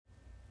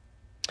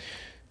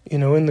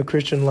In the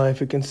Christian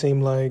life, it can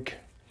seem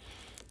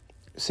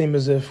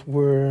as if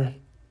we're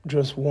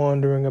just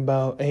wandering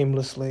about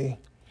aimlessly.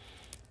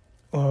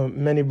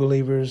 Many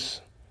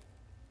believers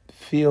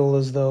feel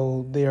as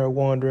though they are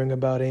wandering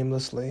about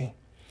aimlessly,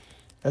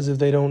 as if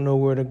they don't know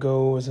where to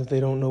go, as if they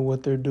don't know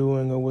what they're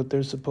doing or what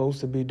they're supposed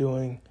to be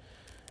doing,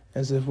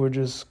 as if we're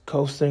just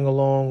coasting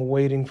along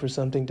waiting for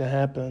something to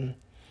happen,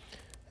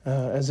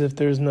 as if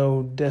there's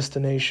no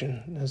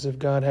destination, as if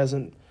God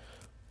hasn't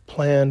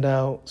planned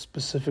out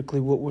specifically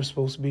what we're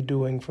supposed to be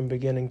doing from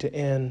beginning to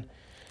end,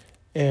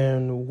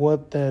 and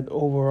what that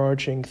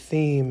overarching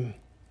theme,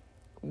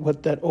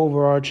 what that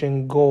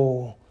overarching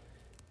goal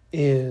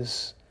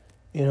is.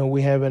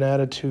 We have an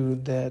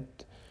attitude that,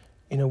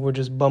 we're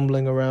just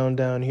bumbling around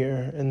down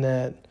here, and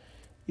that,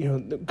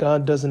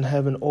 God doesn't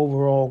have an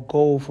overall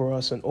goal for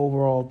us, an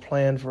overall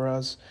plan for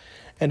us,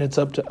 and it's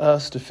up to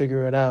us to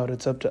figure it out.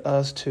 It's up to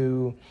us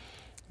to,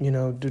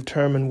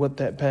 determine what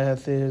that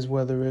path is,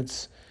 whether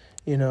it's,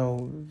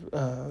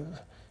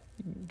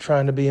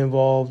 trying to be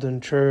involved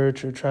in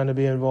church or trying to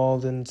be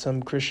involved in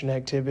some Christian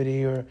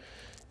activity or,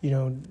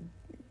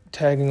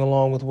 tagging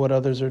along with what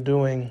others are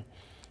doing.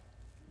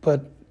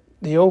 But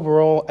the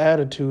overall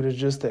attitude is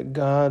just that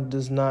God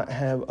does not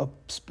have a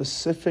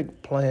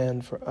specific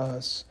plan for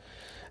us,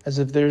 as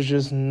if there's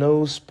just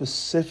no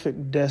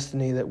specific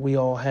destiny that we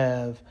all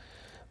have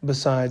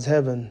besides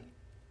heaven.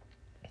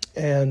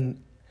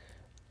 And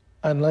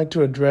I'd like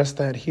to address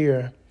that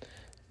here.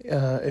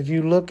 If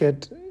you look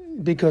at,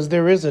 because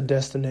there is a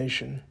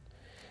destination,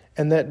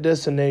 and that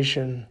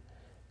destination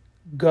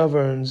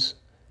governs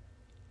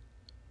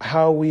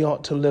how we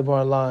ought to live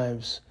our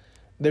lives.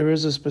 There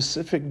is a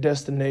specific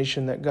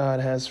destination that God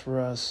has for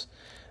us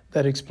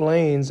that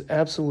explains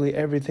absolutely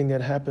everything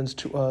that happens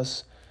to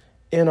us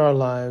in our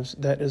lives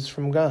that is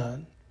from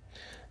God.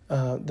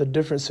 The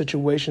different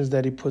situations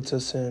that he puts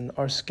us in,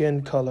 our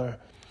skin color,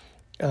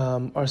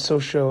 our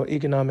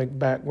socio-economic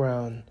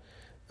background,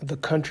 the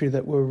country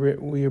that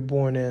we are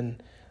born in,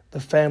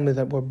 the family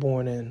that we're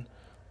born in.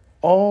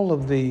 All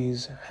of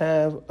these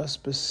have a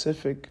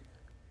specific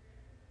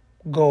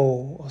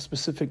goal, a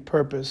specific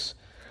purpose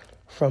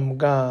from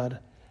God.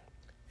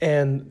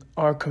 And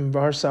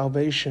our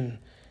salvation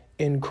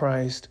in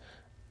Christ,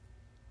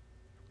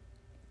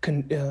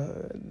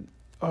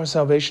 our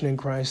salvation in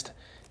Christ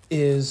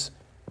is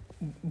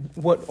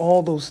what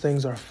all those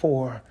things are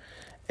for.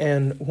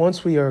 And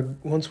once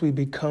we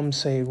become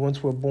saved,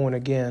 once we're born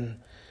again,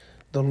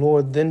 the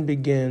Lord then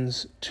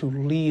begins to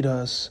lead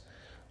us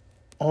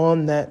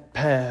on that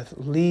path,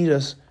 lead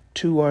us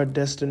to our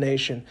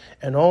destination,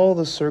 and all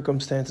the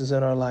circumstances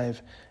in our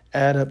life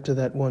add up to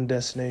that one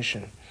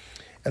destination.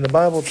 And the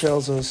Bible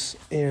tells us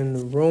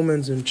in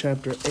Romans in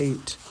chapter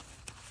 8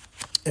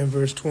 and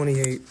verse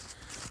 28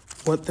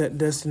 what that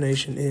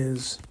destination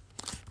is.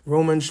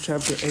 Romans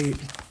chapter 8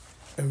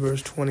 and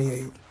verse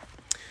 28.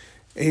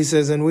 He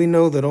says, "And we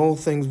know that all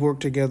things work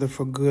together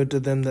for good to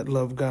them that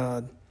love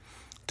God,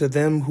 to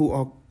them who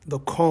are the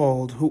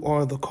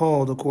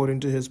called according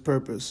to his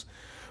purpose.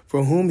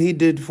 For whom he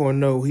did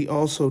foreknow, he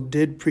also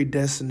did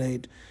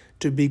predestinate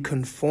to be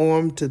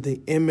conformed to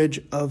the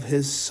image of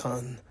his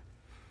Son,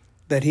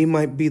 that he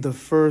might be the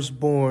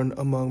firstborn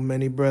among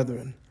many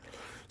brethren."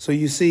 So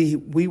you see,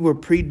 we were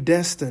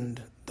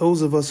predestined,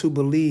 those of us who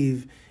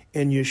believe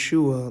in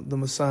Yeshua, the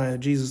Messiah,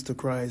 Jesus the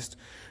Christ,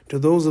 to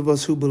those of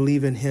us who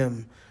believe in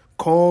him,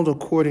 called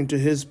according to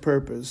his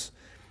purpose.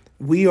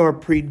 We are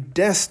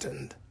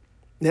predestined.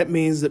 That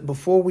means that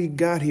before we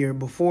got here,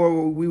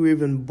 before we were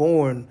even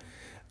born,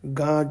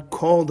 God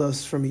called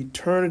us from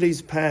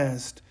eternity's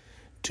past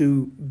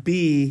to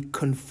be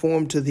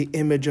conformed to the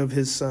image of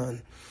his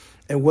Son.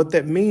 And what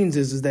that means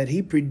is that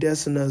he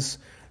predestined us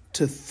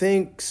to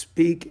think,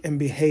 speak, and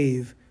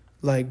behave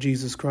like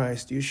Jesus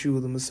Christ,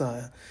 Yeshua the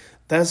Messiah.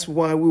 That's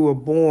why we were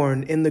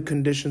born in the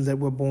conditions that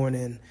we're born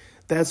in.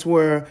 That's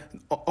where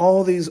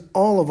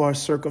all of our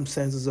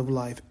circumstances of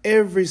life,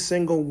 every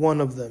single one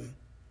of them,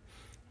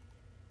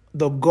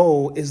 the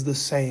goal is the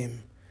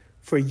same: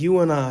 for you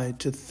and I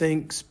to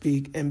think,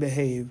 speak, and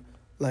behave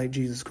like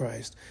Jesus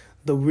Christ.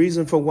 The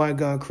reason for why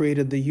God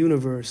created the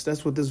universe,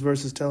 that's what this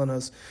verse is telling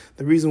us.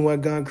 The reason why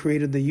God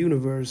created the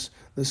universe,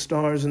 the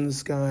stars in the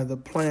sky, the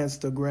plants,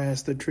 the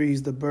grass, the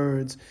trees, the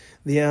birds,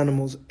 the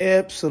animals,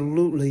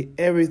 absolutely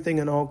everything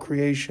in all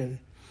creation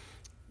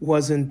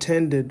was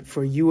intended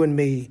for you and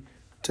me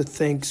to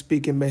think,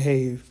 speak, and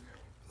behave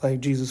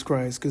like Jesus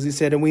Christ. Because he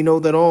said, and we know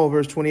that all,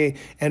 verse 28,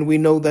 and we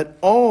know that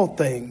all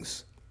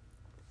things,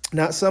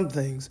 not some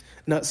things,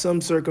 not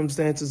some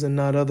circumstances and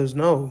not others,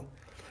 no.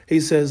 He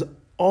says,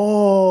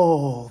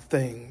 all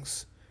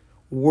things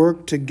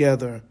work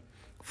together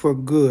for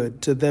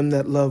good to them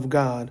that love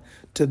God,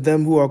 to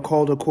them who are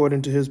called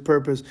according to his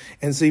purpose.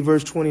 And see,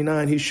 verse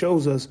 29, he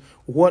shows us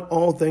what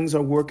all things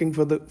are working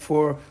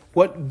for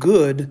what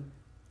good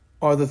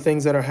are the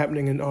things that are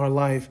happening in our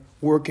life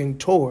working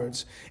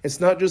towards.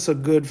 It's not just a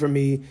good for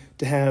me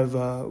to have,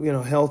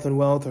 health and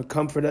wealth or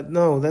comfort.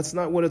 No, that's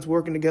not what it's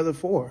working together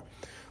for.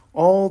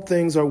 All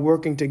things are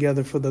working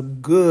together for the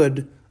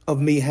good of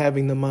me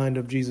having the mind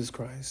of Jesus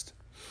Christ.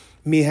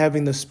 me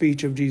having the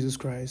speech of Jesus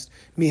Christ,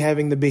 me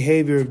having the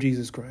behavior of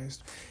Jesus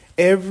Christ.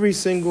 Every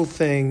single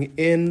thing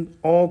in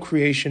all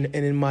creation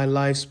and in my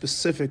life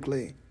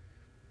specifically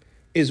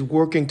is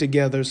working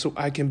together so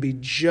I can be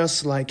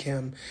just like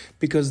him,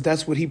 because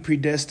that's what he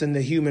predestined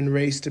the human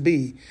race to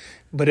be.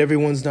 But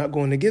everyone's not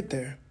going to get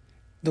there.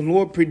 The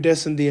Lord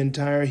predestined the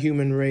entire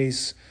human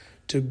race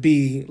to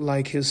be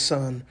like his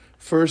son,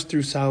 first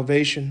through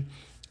salvation,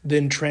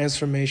 then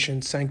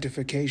transformation,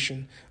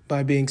 sanctification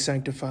by being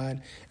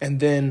sanctified, and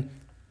then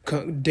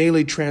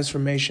daily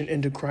transformation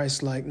into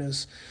Christ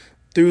likeness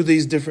through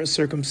these different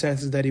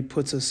circumstances that he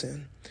puts us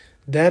in.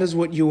 That is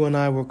what you and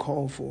I were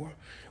called for.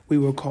 We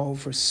were called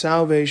for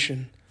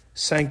salvation,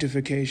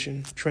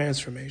 sanctification,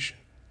 transformation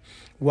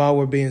while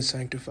we're being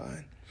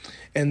sanctified.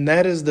 And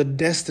that is the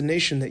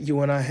destination that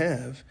you and I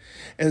have.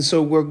 And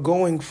so we're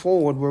going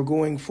forward.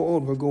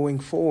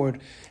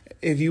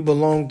 If you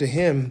belong to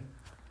him,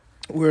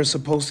 we're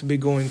supposed to be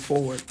going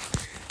forward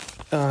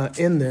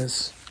in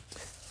this.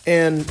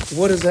 And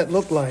what does that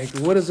look like?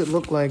 What does it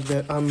look like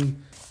that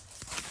I'm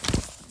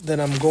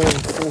going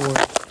forward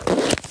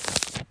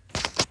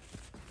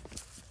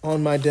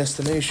on my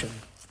destination?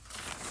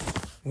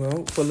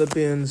 Well,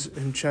 Philippians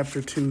in chapter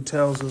 2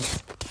 tells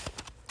us,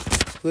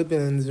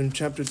 Philippians in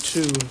chapter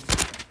 2,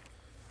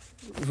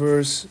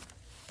 verse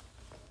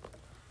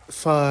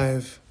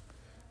 5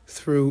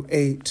 through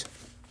 8.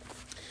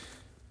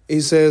 He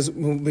says,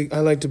 I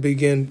like to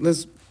begin,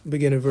 let's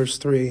begin at verse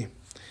 3.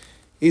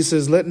 He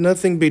says, let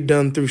nothing be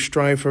done through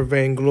strife or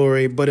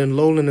vainglory, but in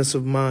lowliness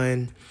of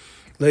mind,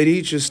 let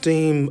each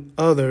esteem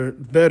other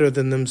better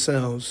than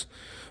themselves.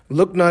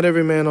 Look not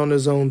every man on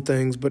his own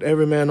things, but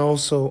every man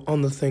also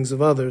on the things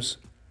of others.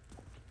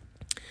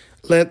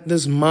 Let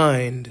this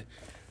mind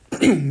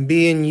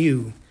be in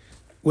you,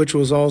 which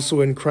was also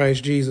in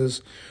Christ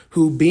Jesus,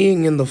 who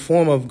being in the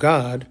form of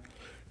God,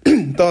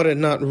 thought it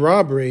not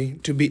robbery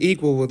to be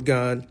equal with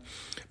God,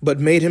 but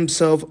made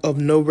himself of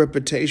no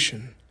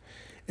reputation,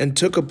 and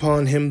took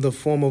upon him the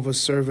form of a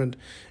servant,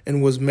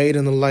 and was made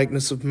in the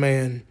likeness of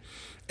man.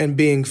 And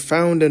being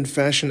found in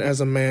fashion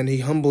as a man, he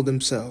humbled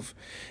himself,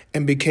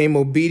 and became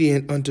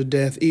obedient unto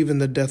death, even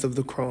the death of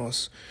the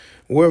cross.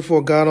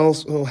 Wherefore God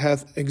also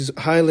hath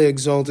highly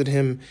exalted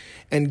him,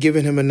 and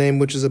given him a name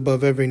which is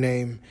above every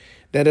name,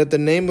 that at the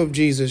name of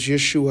Jesus,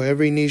 Yeshua,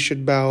 every knee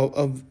should bow,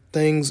 of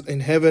things in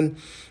heaven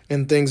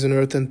and things in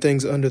earth and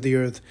things under the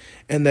earth,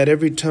 and that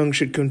every tongue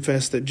should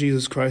confess that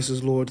Jesus Christ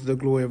is Lord, to the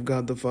glory of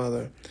God the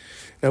Father.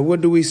 Now,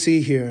 what do we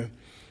see here?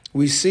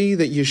 We see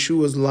that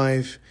Yeshua's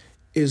life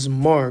is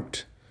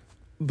marked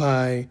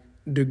by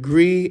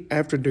degree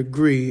after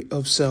degree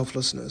of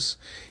selflessness.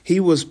 He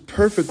was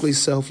perfectly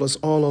selfless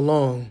all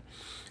along,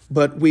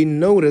 but we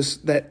notice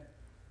that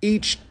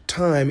each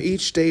time,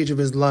 each stage of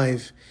his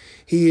life,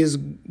 he is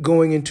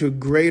going into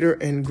greater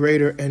and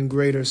greater and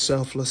greater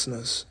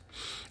selflessness.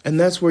 And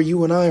that's where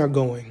you and I are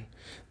going.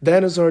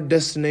 That is our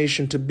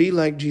destination, to be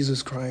like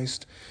Jesus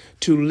Christ,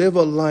 to live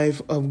a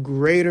life of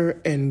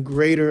greater and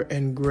greater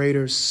and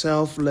greater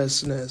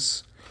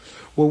selflessness,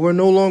 where we're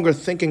no longer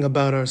thinking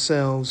about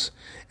ourselves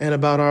and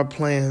about our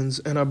plans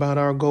and about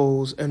our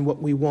goals and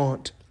what we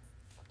want,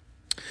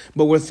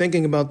 but we're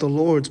thinking about the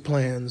Lord's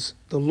plans,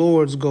 the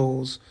Lord's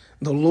goals,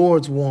 the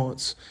Lord's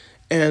wants,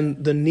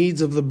 and the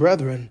needs of the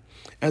brethren.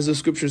 As the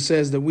scripture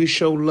says, that we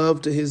show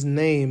love to his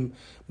name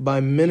by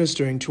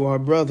ministering to our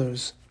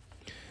brothers.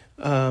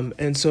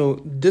 And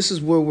so this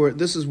is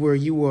where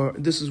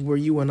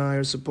you and I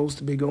are supposed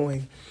to be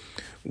going.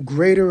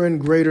 Greater and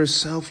greater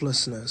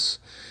selflessness.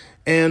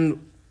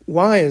 And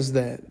why is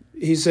that?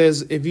 He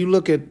says, if you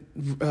look at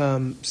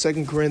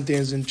 2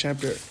 Corinthians in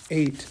chapter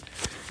 8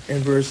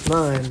 and verse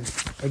 9,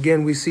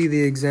 again, we see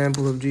the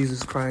example of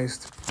Jesus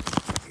Christ.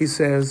 He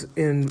says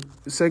in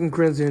 2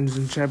 Corinthians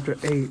in chapter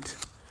 8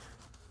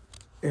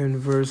 and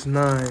verse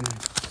 9,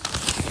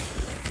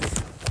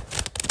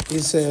 he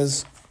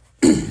says,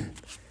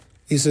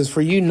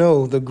 for you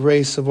know the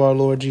grace of our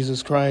Lord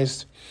Jesus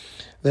Christ,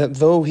 that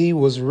though he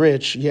was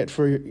rich, yet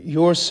for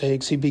your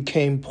sakes he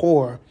became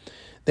poor,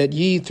 that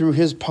ye through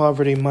his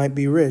poverty might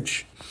be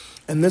rich.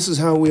 And this is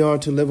how we are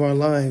to live our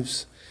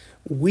lives.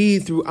 We,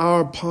 through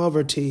our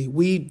poverty,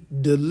 we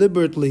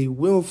deliberately,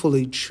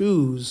 willfully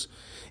choose,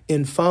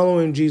 in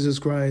following Jesus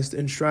Christ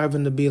and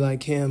striving to be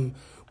like him,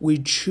 we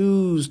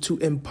choose to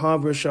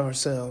impoverish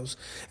ourselves.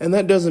 And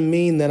that doesn't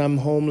mean that I'm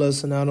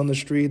homeless and out on the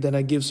street, that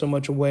I give so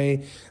much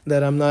away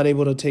that I'm not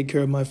able to take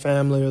care of my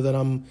family, or that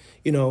I'm,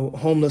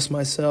 homeless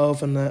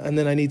myself and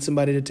then I need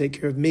somebody to take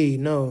care of me.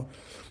 No.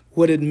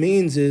 What it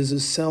means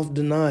is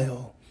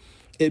self-denial.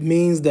 It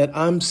means that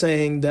I'm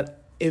saying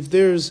that if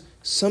there's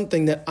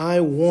something that I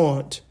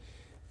want,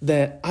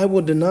 that I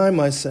will deny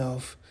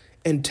myself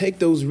and take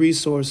those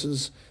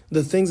resources,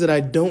 the things that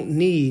I don't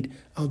need,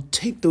 I'll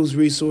take those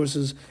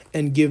resources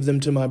and give them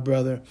to my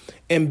brother,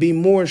 and be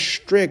more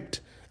strict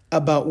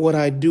about what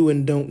I do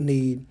and don't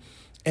need,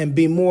 and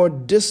be more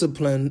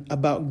disciplined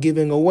about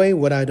giving away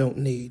what I don't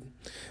need.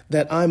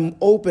 that I'm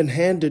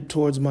open-handed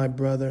towards my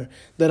brother,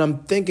 that I'm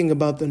thinking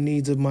about the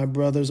needs of my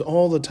brothers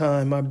all the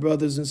time, my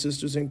brothers and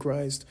sisters in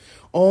Christ,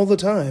 all the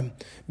time,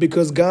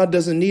 because God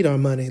doesn't need our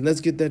money.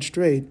 Let's get that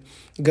straight.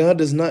 God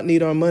does not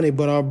need our money,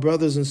 but our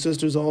brothers and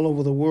sisters all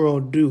over the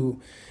world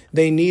do.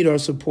 They need our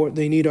support.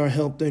 They need our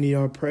help. They need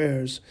our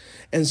prayers.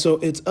 And so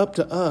it's up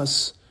to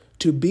us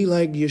to be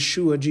like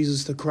Yeshua,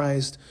 Jesus the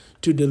Christ,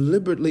 to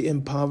deliberately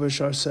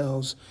impoverish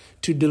ourselves,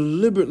 to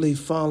deliberately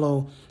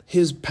follow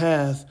his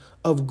path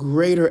of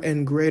greater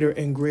and greater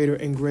and greater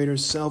and greater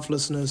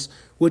selflessness,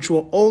 which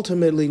will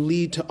ultimately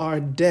lead to our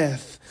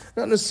death,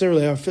 not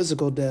necessarily our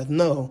physical death,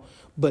 no,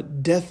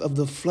 but death of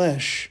the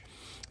flesh.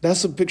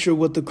 That's a picture of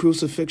what the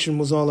crucifixion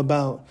was all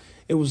about.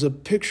 It was a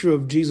picture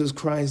of Jesus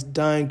Christ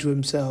dying to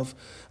himself,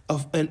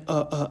 of an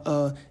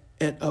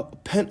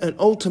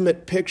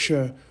ultimate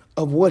picture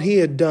of what he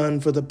had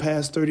done for the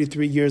past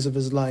 33 years of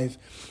his life.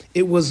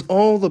 It was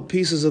all the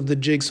pieces of the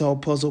jigsaw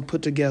puzzle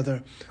put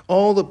together,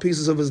 all the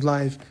pieces of his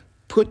life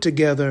put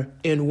together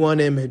in one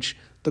image,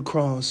 the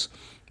cross.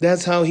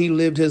 That's how he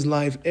lived his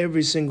life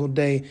every single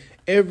day.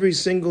 Every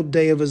single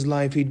day of his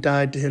life, he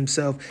died to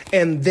himself,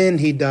 and then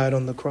he died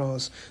on the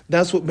cross.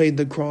 That's what made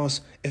the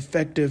cross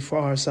effective for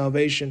our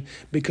salvation,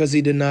 because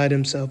he denied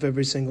himself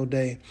every single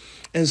day.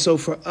 And so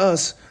for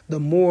us, the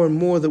more and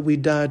more that we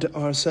die to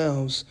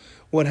ourselves,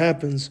 what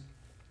happens?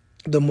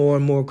 The more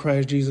and more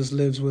Christ Jesus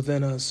lives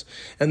within us.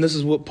 And this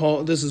is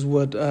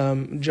what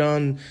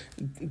John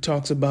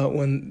talks about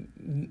when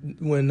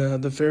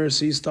the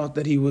Pharisees thought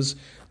that he was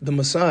the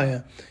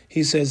Messiah.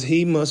 He says,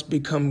 he must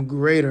become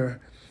greater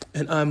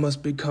and I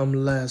must become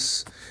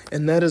less.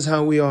 And that is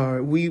how we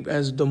are. We,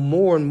 as the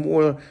more and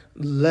more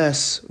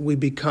less we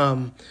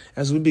become,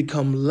 as we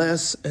become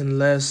less and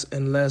less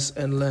and less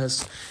and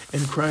less,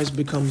 and Christ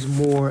becomes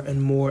more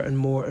and more and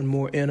more and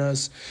more in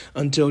us,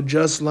 until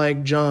just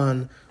like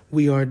John,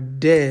 we are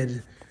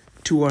dead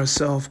to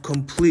ourselves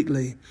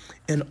completely,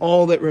 and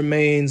all that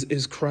remains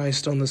is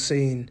Christ on the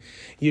scene.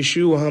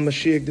 Yeshua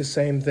HaMashiach, the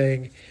same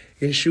thing.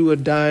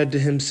 Yeshua died to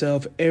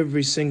himself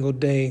every single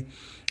day,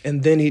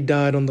 and then he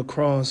died on the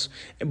cross.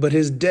 But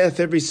his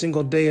death every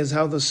single day is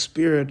how the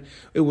Spirit,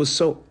 it was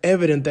so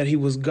evident that he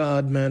was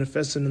God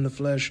manifested in the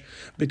flesh,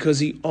 because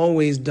he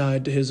always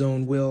died to his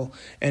own will.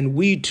 And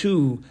we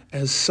too,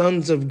 as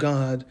sons of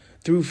God,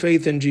 through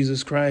faith in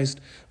Jesus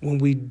Christ, when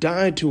we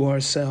die to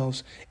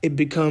ourselves, it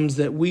becomes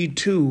that we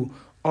too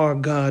are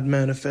God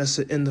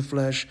manifested in the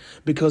flesh,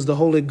 because the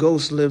Holy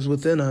Ghost lives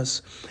within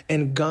us.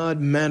 And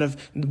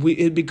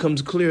it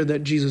becomes clear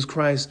that Jesus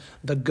Christ,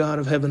 the God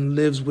of heaven,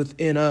 lives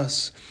within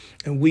us.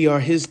 And we are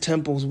his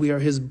temples, we are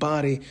his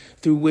body,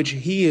 through which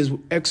he is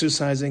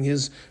exercising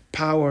his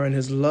power and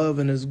his love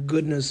and his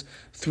goodness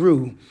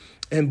through.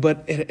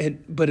 But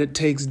it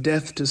takes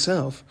death to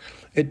self.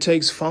 It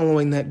takes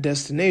following that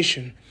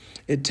destination.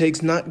 It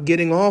takes not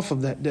getting off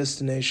of that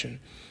destination,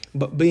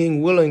 but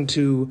being willing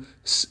to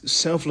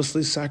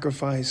selflessly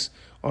sacrifice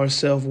our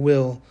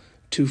self-will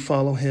to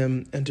follow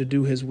him and to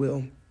do his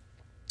will.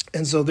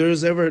 And so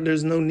there's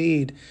no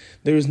need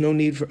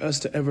for us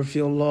to ever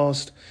feel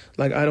lost,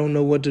 like I don't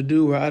know what to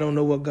do, or I don't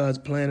know what God's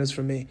plan is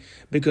for me,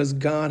 because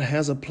God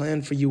has a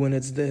plan for you, and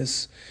it's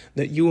this,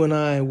 that you and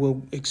I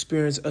will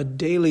experience a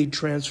daily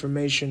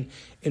transformation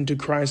into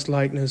Christ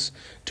likeness,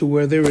 to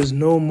where there is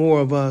no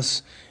more of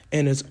us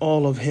and it's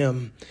all of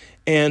him.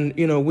 And,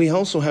 we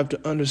also have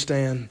to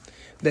understand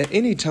that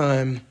any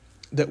time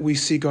that we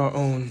seek our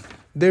own,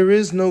 there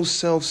is no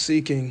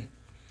self-seeking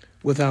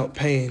without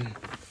pain.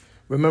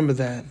 Remember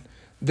that.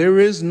 There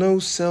is no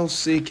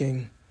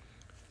self-seeking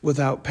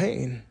without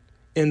pain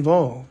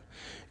involved.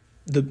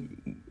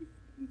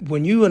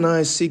 When you and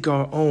I seek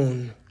our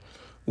own,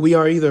 we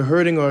are either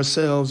hurting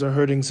ourselves or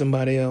hurting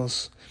somebody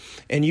else.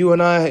 And you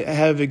and I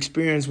have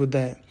experience with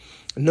that.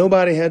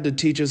 Nobody had to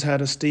teach us how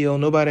to steal.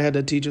 Nobody had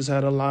to teach us how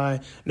to lie.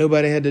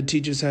 Nobody had to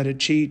teach us how to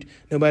cheat.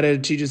 Nobody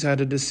had to teach us how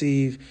to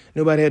deceive.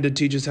 Nobody had to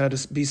teach us how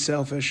to be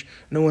selfish.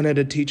 No one had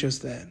to teach us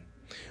that.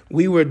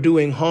 We were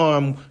doing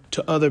harm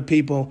to other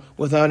people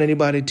without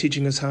anybody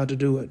teaching us how to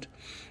do it.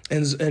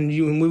 And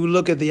when we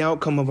look at the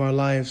outcome of our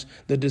lives,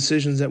 the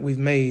decisions that we've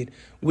made,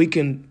 we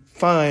can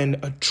find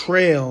a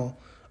trail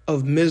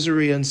of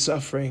misery and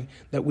suffering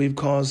that we've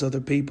caused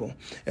other people.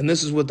 And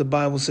this is what the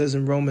Bible says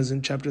in Romans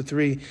in chapter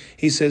 3.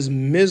 He says,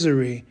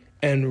 misery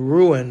and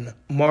ruin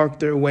mark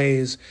their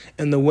ways,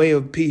 and the way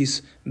of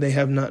peace they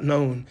have not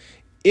known.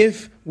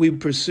 If we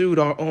pursued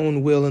our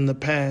own will in the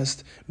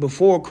past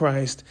before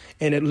Christ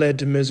and it led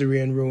to misery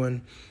and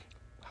ruin,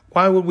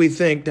 why would we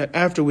think that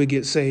after we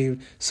get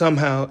saved,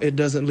 somehow it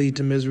doesn't lead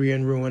to misery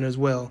and ruin as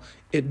well?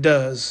 It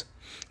does.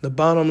 The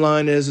bottom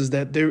line is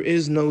that there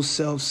is no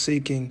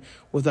self-seeking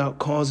without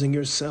causing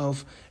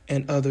yourself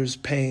and others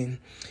pain.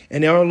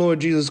 And our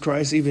Lord Jesus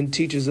Christ even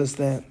teaches us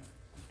that.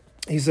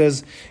 He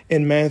says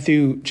in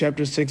Matthew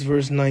chapter 6,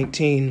 verse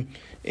 19,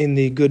 in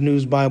the Good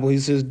News Bible, he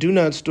says, do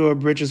not store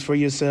up riches for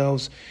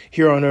yourselves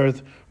here on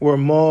earth, where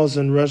moths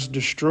and rust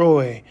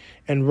destroy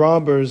and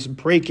robbers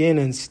break in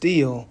and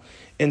steal.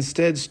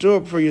 Instead,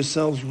 store for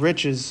yourselves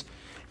riches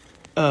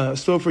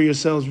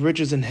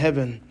in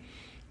heaven,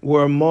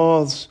 where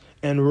moths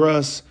and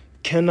rust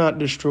cannot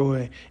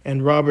destroy,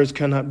 and robbers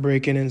cannot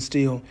break in and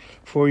steal.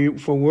 For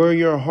where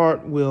your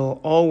heart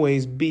will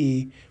always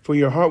be, for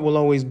your heart will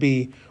always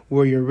be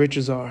where your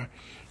riches are.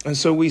 And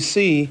so we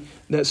see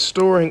that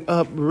storing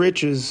up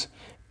riches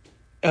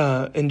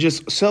and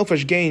just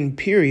selfish gain,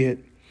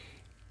 period,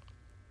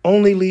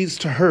 only leads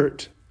to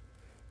hurt.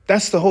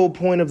 That's the whole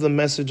point of the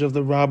message of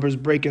the robbers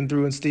breaking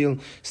through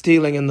and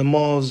stealing and the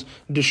moths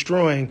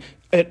destroying.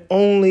 It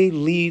only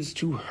leads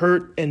to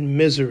hurt and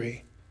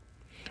misery.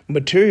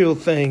 Material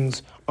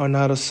things are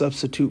not a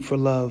substitute for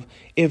love.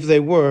 If they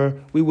were,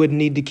 we wouldn't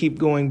need to keep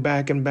going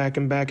back and back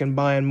and back and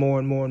buying more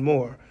and more and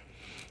more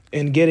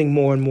and getting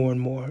more and more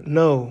and more.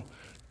 No,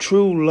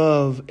 true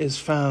love is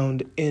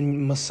found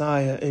in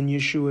Messiah, in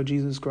Yeshua,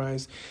 Jesus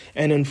Christ,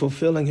 and in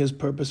fulfilling his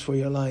purpose for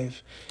your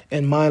life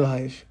and my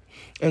life.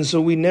 And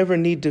so we never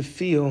need to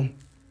feel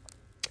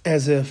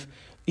as if,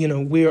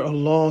 we're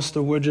lost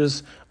or we're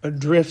just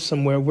adrift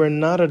somewhere. We're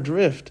not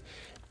adrift.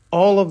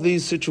 All of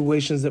these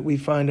situations that we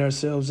find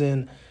ourselves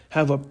in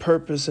have a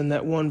purpose, and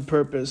that one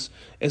purpose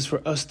is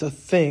for us to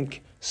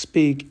think,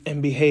 speak,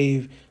 and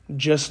behave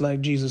just like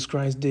Jesus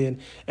Christ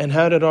did. And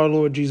how did our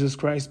Lord Jesus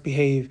Christ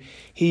behave?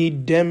 He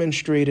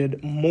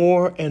demonstrated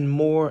more and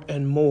more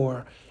and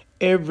more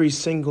every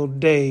single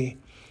day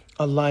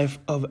a life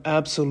of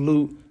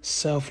absolute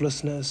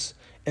selflessness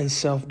and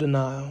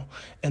self-denial.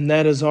 And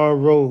that is our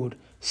road: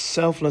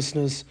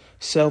 selflessness,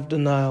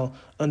 self-denial,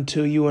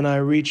 until you and I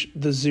reach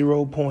the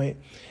 0 point.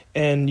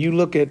 And you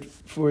look at,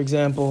 for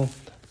example,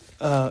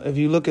 if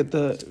you look at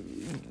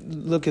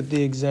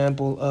the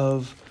example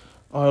of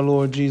our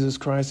Lord Jesus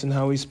Christ and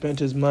how he spent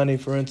his money,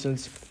 for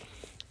instance,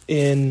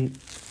 in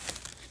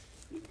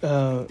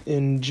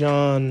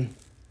John,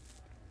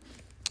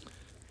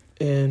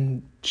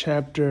 in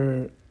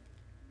chapter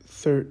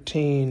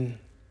 13,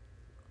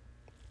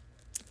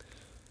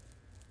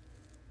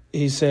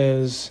 he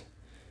says,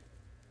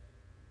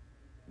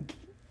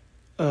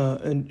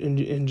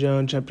 in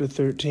John chapter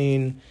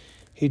 13,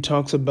 he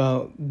talks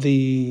about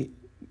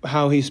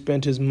how he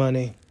spent his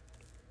money.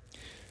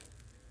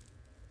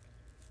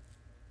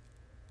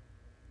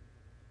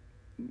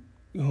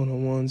 Hold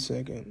on one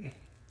second.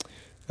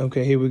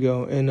 Okay, here we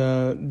go.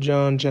 In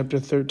John chapter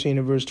 13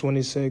 and verse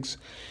 26,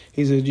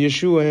 he said,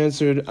 Yeshua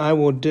answered, I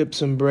will dip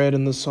some bread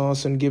in the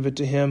sauce and give it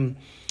to him.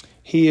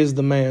 He is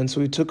the man.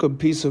 So he took a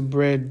piece of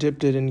bread,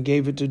 dipped it, and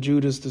gave it to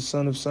Judas, the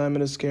son of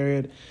Simon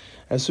Iscariot.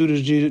 As soon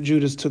as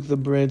Judas took the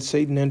bread,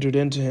 Satan entered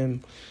into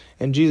him.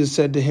 And Jesus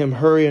said to him,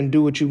 hurry and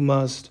do what you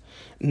must.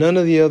 None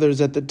of the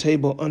others at the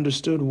table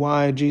understood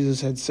why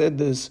Jesus had said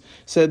this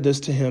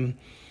to him.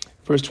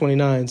 Verse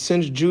 29,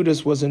 since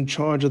Judas was in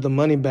charge of the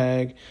money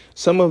bag,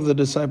 some of the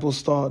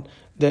disciples thought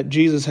that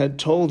Jesus had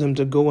told him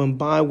to go and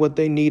buy what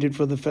they needed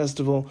for the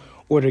festival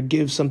or to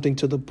give something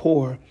to the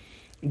poor.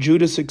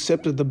 Judas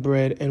accepted the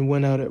bread and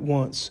went out at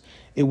once.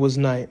 It was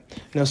night.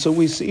 Now, so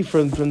we see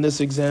from this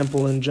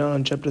example in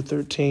John chapter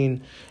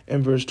 13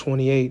 and verse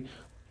 28,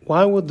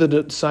 why would the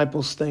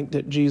disciples think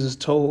that Jesus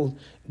told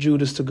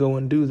Judas to go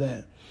and do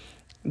that?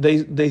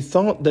 They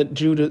thought that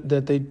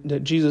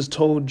Jesus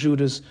told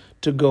Judas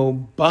to go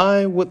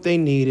buy what they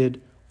needed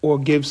or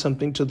give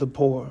something to the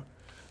poor.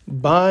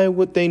 Buy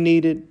what they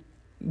needed,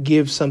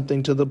 give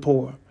something to the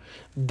poor.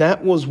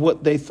 That was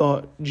what they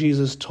thought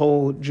Jesus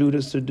told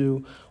Judas to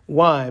do.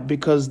 Why?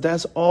 Because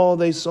that's all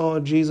they saw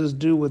Jesus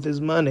do with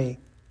his money.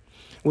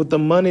 With the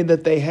money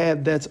that they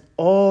had, that's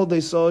all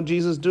they saw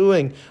Jesus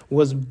doing,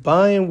 was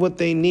buying what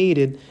they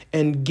needed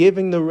and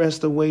giving the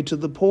rest away to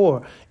the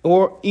poor.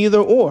 Or either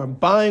or,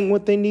 buying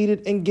what they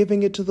needed and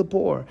giving it to the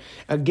poor.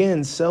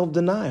 Again,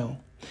 self-denial.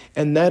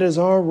 And that is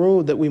our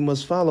road that we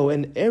must follow.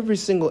 In every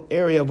single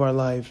area of our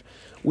life,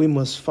 we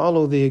must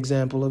follow the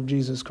example of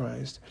Jesus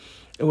Christ.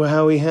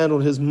 How he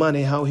handled his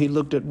money, how he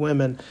looked at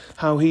women,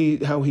 how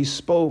he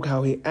spoke,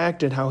 how he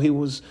acted, how he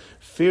was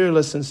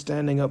fearless in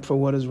standing up for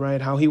what is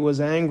right, how he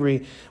was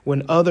angry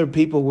when other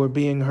people were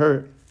being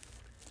hurt,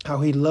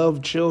 how he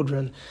loved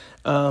children,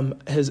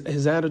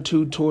 his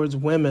attitude towards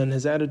women,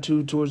 his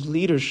attitude towards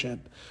leadership.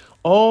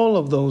 All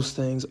of those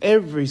things,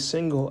 every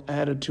single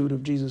attitude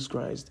of Jesus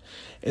Christ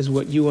is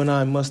what you and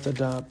I must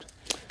adopt.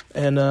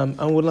 And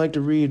I would like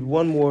to read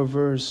one more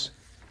verse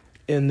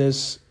in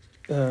this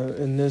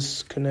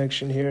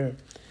connection here.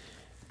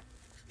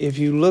 If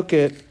you look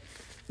at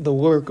the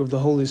work of the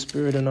Holy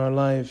Spirit in our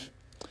life,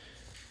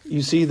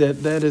 you see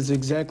that is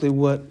exactly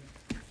what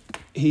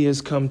he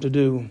has come to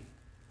do.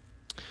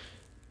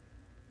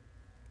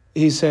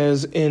 He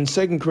says in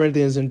 2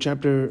 Corinthians in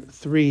chapter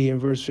 3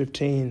 and verse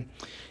 15,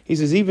 he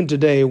says, even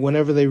today,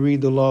 whenever they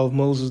read the law of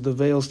Moses, the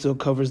veil still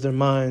covers their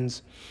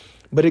minds,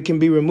 but it can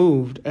be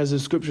removed. As the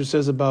scripture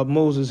says about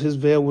Moses, his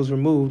veil was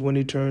removed when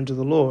he turned to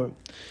the Lord.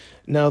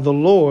 Now the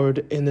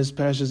Lord in this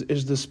passage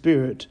is the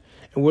Spirit,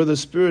 and where the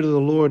Spirit of the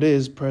Lord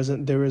is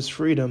present, there is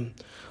freedom.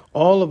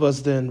 All of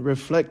us then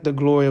reflect the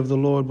glory of the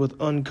Lord with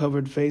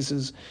uncovered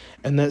faces,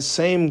 and that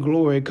same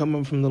glory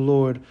coming from the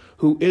Lord,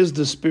 who is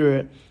the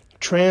Spirit,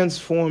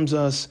 transforms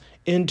us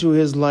into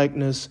his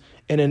likeness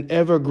in an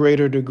ever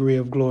greater degree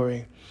of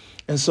glory.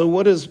 And so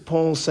what is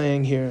Paul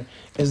saying here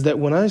is that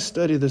when I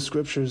study the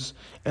scriptures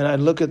and I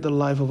look at the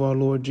life of our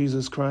Lord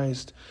Jesus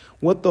Christ,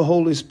 what the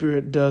Holy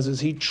Spirit does is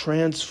he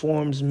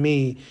transforms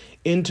me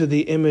into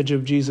the image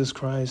of Jesus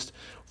Christ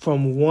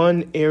from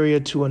one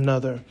area to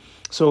another.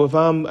 So if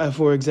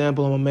for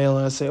example, I'm a male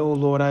and I say, oh,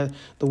 Lord,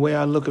 the way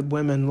I look at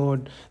women,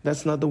 Lord,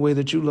 that's not the way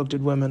that you looked at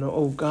women. Or,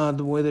 oh, God,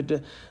 the way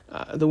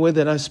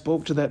that I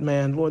spoke to that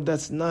man, Lord,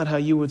 that's not how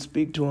you would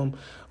speak to him.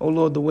 Oh,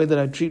 Lord, the way that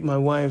I treat my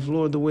wife,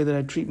 Lord, the way that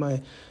I treat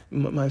my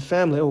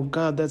family, oh,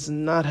 God, that's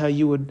not how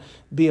you would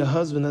be a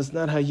husband. That's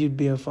not how you'd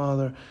be a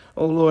father.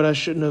 Oh, Lord, I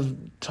shouldn't have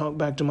talked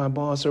back to my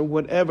boss or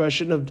whatever. I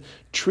shouldn't have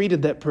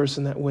treated that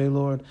person that way,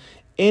 Lord.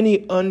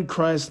 Any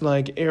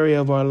un-Christ-like area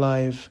of our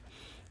life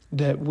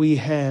that we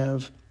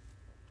have,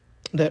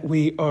 that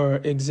we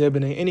are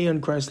exhibiting, any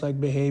un-Christ-like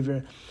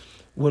behavior,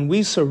 when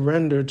we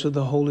surrender to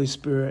the Holy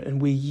Spirit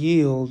and we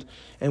yield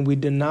and we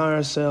deny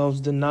ourselves,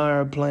 deny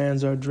our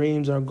plans, our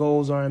dreams, our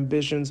goals, our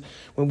ambitions,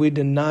 when we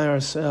deny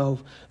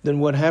ourselves, then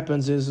what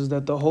happens is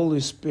that the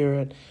Holy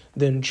Spirit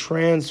then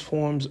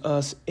transforms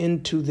us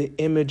into the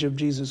image of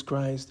Jesus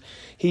Christ.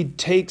 He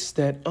takes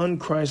that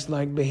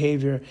un-Christ-like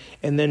behavior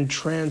and then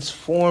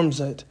transforms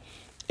it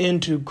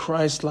into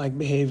Christ-like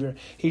behavior.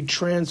 He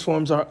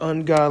transforms our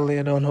ungodly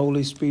and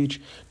unholy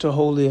speech to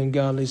holy and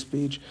godly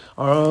speech,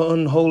 our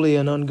unholy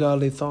and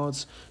ungodly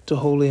thoughts to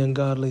holy and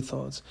godly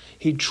thoughts.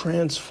 He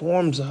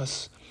transforms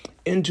us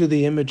into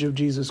the image of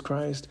Jesus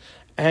Christ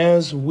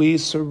as we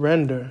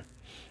surrender.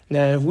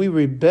 Now, if we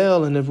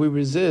rebel and if we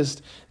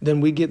resist, then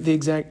we get the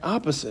exact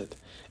opposite.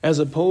 As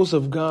opposed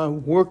to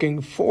God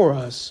working for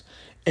us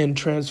and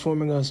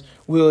transforming us,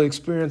 we'll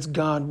experience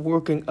God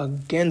working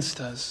against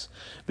us,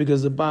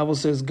 because the Bible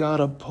says God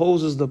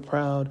opposes the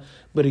proud,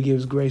 but he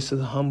gives grace to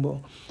the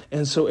humble.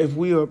 And so if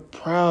we are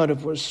proud,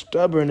 if we're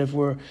stubborn, if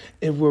we're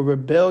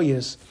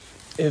rebellious,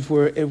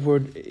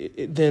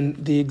 then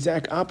the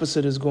exact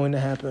opposite is going to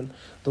happen.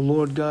 The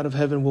Lord God of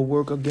heaven will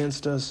work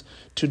against us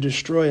to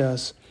destroy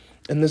us.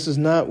 And this is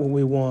not what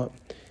we want.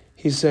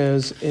 He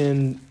says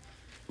in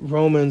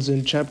Romans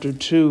in chapter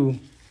 2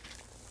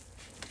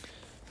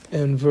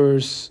 and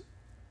verse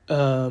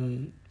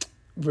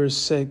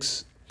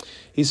 6,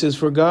 he says,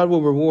 for God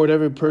will reward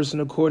every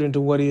person according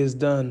to what he has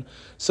done.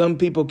 Some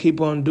people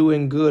keep on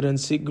doing good and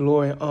seek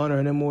glory, honor,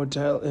 and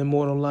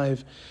immortal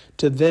life.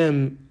 To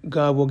them,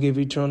 God will give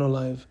eternal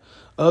life.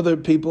 Other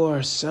people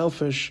are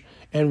selfish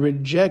and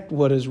reject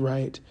what is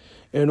right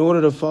in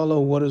order to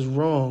follow what is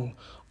wrong.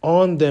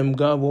 On them,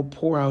 God will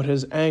pour out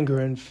his anger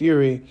and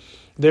fury.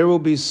 There will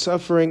be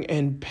suffering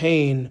and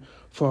pain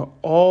for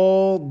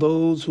all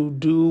those who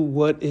do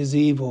what is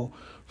evil,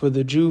 for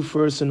the Jew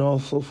first and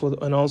also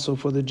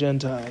for the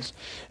Gentiles.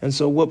 And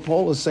so what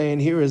Paul is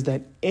saying here is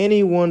that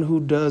anyone who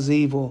does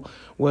evil,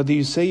 whether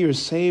you say you're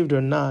saved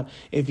or not,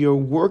 if you're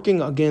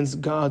working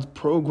against God's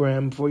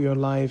program for your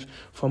life,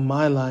 for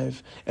my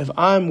life, if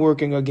I'm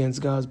working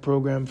against God's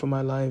program for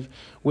my life,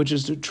 which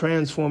is to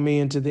transform me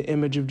into the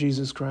image of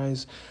Jesus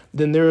Christ,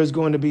 then there is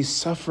going to be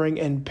suffering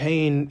and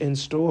pain in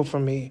store for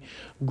me.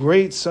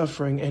 Great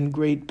suffering and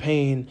great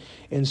pain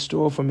in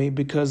store for me,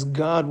 because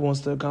God wants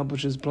to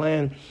accomplish his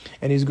plan,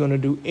 and he's going to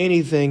do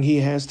anything he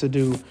has to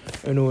do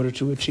in order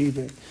to achieve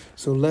it.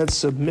 So let's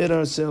submit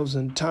ourselves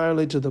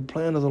entirely to the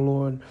plan of the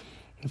Lord,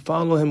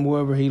 follow him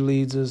wherever he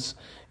leads us,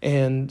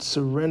 and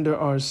surrender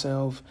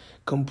ourselves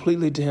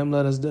completely to him.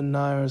 Let us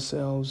deny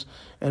ourselves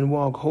and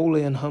walk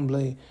holy and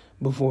humbly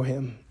before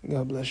him.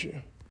 God bless you.